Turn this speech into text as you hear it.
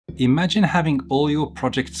Imagine having all your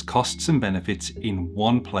project's costs and benefits in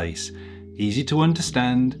one place. Easy to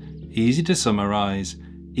understand, easy to summarize,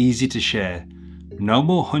 easy to share. No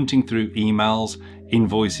more hunting through emails,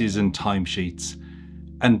 invoices and timesheets.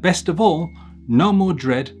 And best of all, no more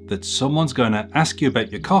dread that someone's going to ask you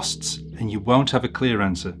about your costs and you won't have a clear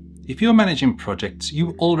answer. If you're managing projects,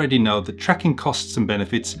 you already know that tracking costs and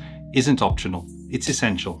benefits isn't optional, it's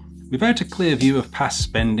essential. Without a clear view of past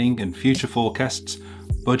spending and future forecasts,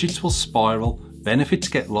 budgets will spiral, benefits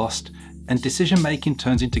get lost, and decision making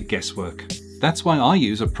turns into guesswork. That's why I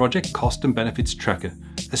use a project cost and benefits tracker,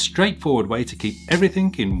 a straightforward way to keep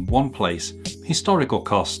everything in one place. Historical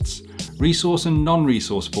costs, resource and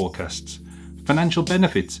non-resource forecasts, financial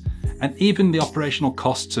benefits, and even the operational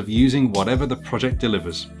costs of using whatever the project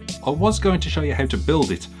delivers. I was going to show you how to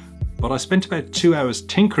build it, but I spent about 2 hours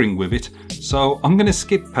tinkering with it, so I'm going to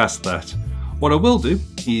skip past that. What I will do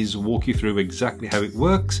is walk you through exactly how it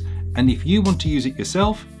works, and if you want to use it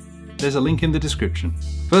yourself, there's a link in the description.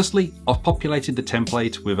 Firstly, I've populated the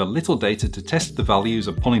template with a little data to test the values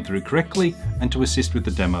are pulling through correctly and to assist with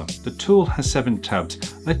the demo. The tool has 7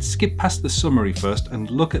 tabs. Let's skip past the summary first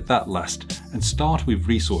and look at that last, and start with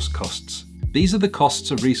resource costs. These are the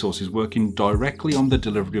costs of resources working directly on the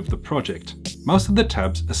delivery of the project. Most of the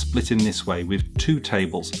tabs are split in this way with 2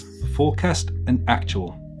 tables, forecast and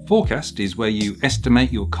actual. Forecast is where you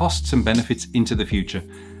estimate your costs and benefits into the future.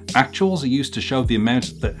 Actuals are used to show the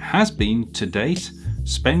amount that has been to date,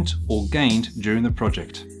 spent or gained during the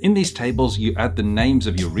project. In these tables you add the names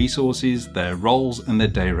of your resources, their roles and their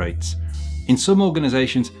day rates. In some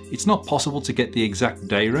organisations it's not possible to get the exact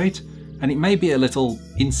day rate, and it may be a little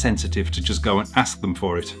insensitive to just go and ask them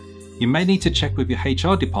for it. You may need to check with your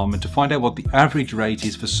HR department to find out what the average rate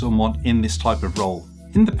is for someone in this type of role.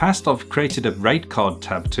 In the past I've created a rate card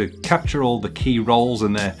tab to capture all the key roles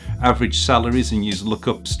and their average salaries and use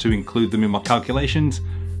lookups to include them in my calculations.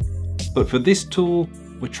 But for this tool,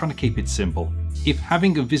 we're trying to keep it simple. If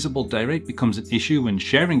having a visible day rate becomes an issue when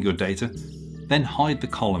sharing your data, then hide the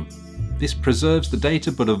column. This preserves the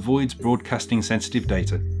data but avoids broadcasting sensitive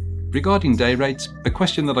data. Regarding day rates, a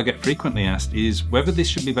question that I get frequently asked is whether this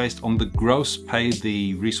should be based on the gross pay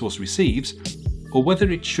the resource receives, or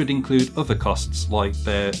whether it should include other costs like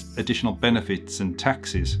their additional benefits and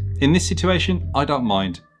taxes. In this situation, I don't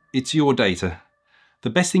mind. It's your data. The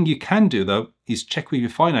best thing you can do though is check with your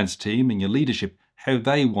finance team and your leadership how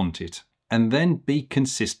they want it, and then be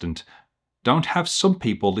consistent. Don't have some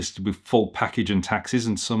people listed with full package and taxes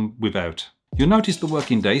and some without. You'll notice the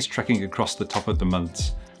working days tracking across the top of the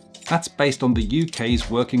months. That's based on the UK's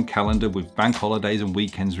working calendar with bank holidays and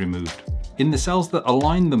weekends removed. In the cells that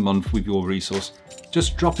align the month with your resource,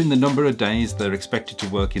 just drop in the number of days they're expected to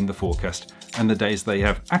work in the forecast and the days they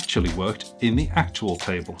have actually worked in the actual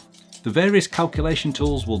table. The various calculation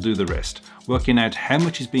tools will do the rest, working out how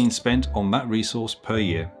much is being spent on that resource per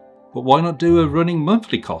year. But why not do a running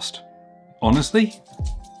monthly cost? Honestly,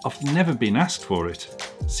 I've never been asked for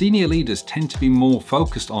it. Senior leaders tend to be more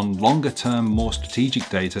focused on longer term, more strategic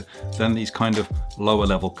data than these kind of lower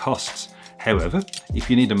level costs. However, if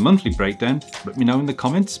you need a monthly breakdown, let me know in the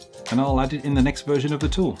comments and I'll add it in the next version of the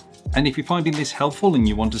tool. And if you're finding this helpful and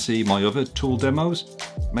you want to see my other tool demos,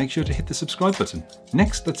 make sure to hit the subscribe button.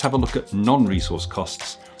 Next, let's have a look at non-resource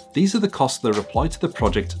costs. These are the costs that are applied to the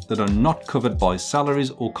project that are not covered by salaries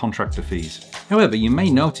or contractor fees. However, you may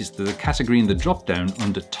notice there's a category in the drop-down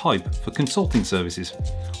under type for consulting services.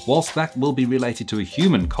 Whilst that will be related to a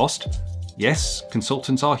human cost, yes,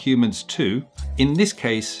 consultants are humans too, in this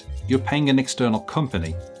case, you're paying an external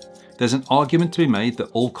company. There's an argument to be made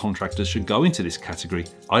that all contractors should go into this category.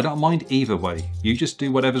 I don't mind either way, you just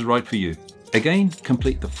do whatever's right for you. Again,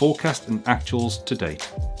 complete the forecast and actuals to date.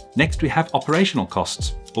 Next we have operational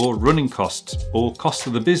costs, or running costs, or costs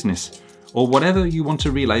of the business, or whatever you want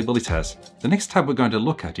to relabel it as. The next tab we're going to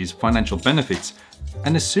look at is financial benefits,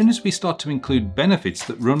 and as soon as we start to include benefits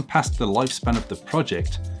that run past the lifespan of the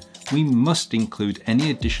project, we must include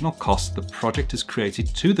any additional costs the project has created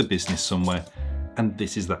to the business somewhere, and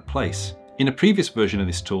this is that place. In a previous version of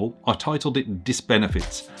this tool, I titled it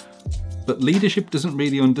Disbenefits, but leadership doesn't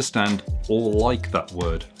really understand or like that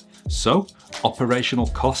word. So, operational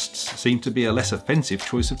costs seem to be a less offensive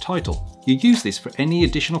choice of title. You use this for any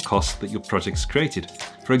additional costs that your project's created.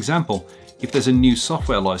 For example, if there's a new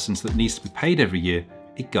software license that needs to be paid every year,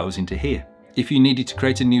 it goes into here. If you needed to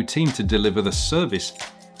create a new team to deliver the service,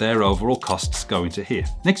 their overall costs go into here.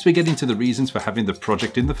 Next we get into the reasons for having the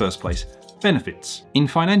project in the first place. Benefits. In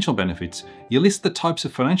financial benefits, you list the types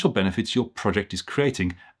of financial benefits your project is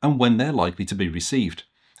creating and when they're likely to be received.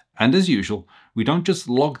 And as usual, we don't just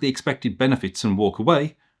log the expected benefits and walk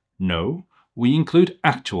away. No, we include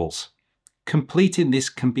actuals. Completing this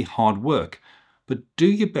can be hard work, but do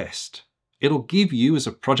your best. It'll give you as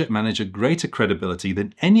a project manager greater credibility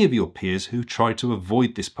than any of your peers who try to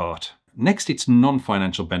avoid this part. Next, it's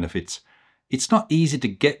non-financial benefits. It's not easy to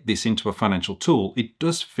get this into a financial tool. It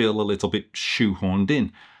does feel a little bit shoehorned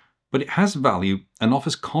in, but it has value and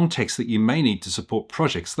offers context that you may need to support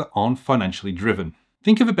projects that aren't financially driven.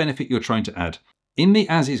 Think of a benefit you're trying to add. In the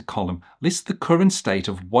As Is column, list the current state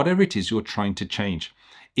of whatever it is you're trying to change.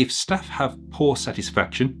 If staff have poor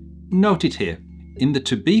satisfaction, note it here. In the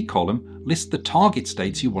To Be column, list the target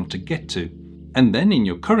states you want to get to. And then in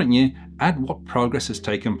your current year, add what progress has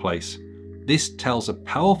taken place. This tells a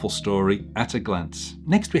powerful story at a glance.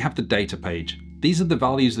 Next, we have the data page. These are the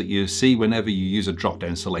values that you see whenever you use a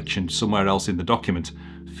drop-down selection somewhere else in the document.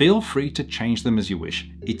 Feel free to change them as you wish.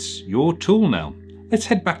 It's your tool now. Let's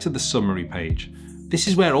head back to the summary page. This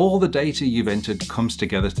is where all the data you've entered comes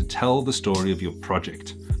together to tell the story of your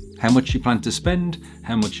project. How much you plan to spend,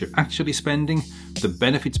 how much you're actually spending, the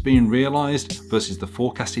benefits being realised versus the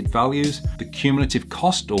forecasted values, the cumulative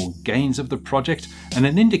cost or gains of the project, and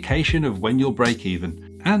an indication of when you'll break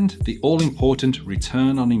even, and the all-important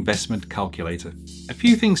return on investment calculator. A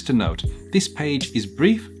few things to note. This page is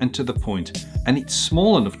brief and to the point, and it's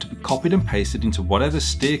small enough to be copied and pasted into whatever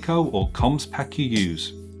SteerCo or comms pack you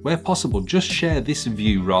use. Where possible, just share this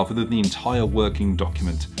view rather than the entire working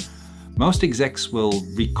document. Most execs will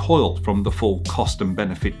recoil from the full cost and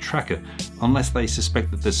benefit tracker unless they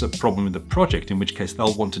suspect that there's a problem with the project, in which case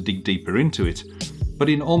they'll want to dig deeper into it. But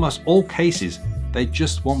in almost all cases, they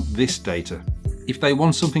just want this data. If they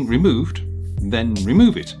want something removed, then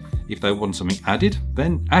remove it. If they want something added,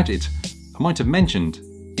 then add it. I might have mentioned,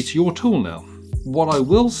 it's your tool now. What I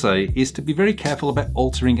will say is to be very careful about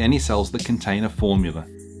altering any cells that contain a formula.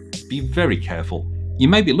 Be very careful. You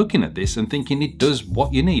may be looking at this and thinking it does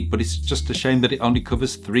what you need, but it's just a shame that it only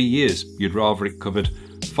covers 3 years. You'd rather it covered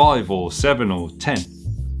 5 or 7 or 10.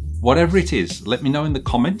 Whatever it is, let me know in the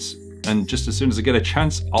comments, and just as soon as I get a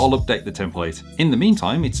chance, I'll update the template. In the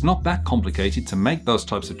meantime, it's not that complicated to make those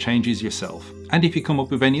types of changes yourself. And if you come up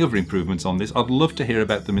with any other improvements on this, I'd love to hear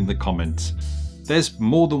about them in the comments. There's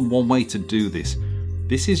more than one way to do this.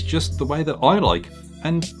 This is just the way that I like,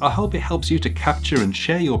 and I hope it helps you to capture and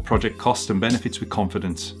share your project costs and benefits with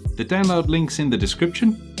confidence. The download link's in the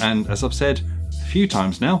description, and as I've said a few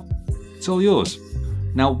times now, it's all yours.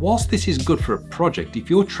 Now, whilst this is good for a project, if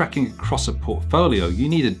you're tracking across a portfolio, you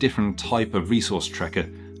need a different type of resource tracker,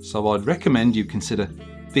 so I'd recommend you consider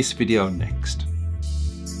this video next.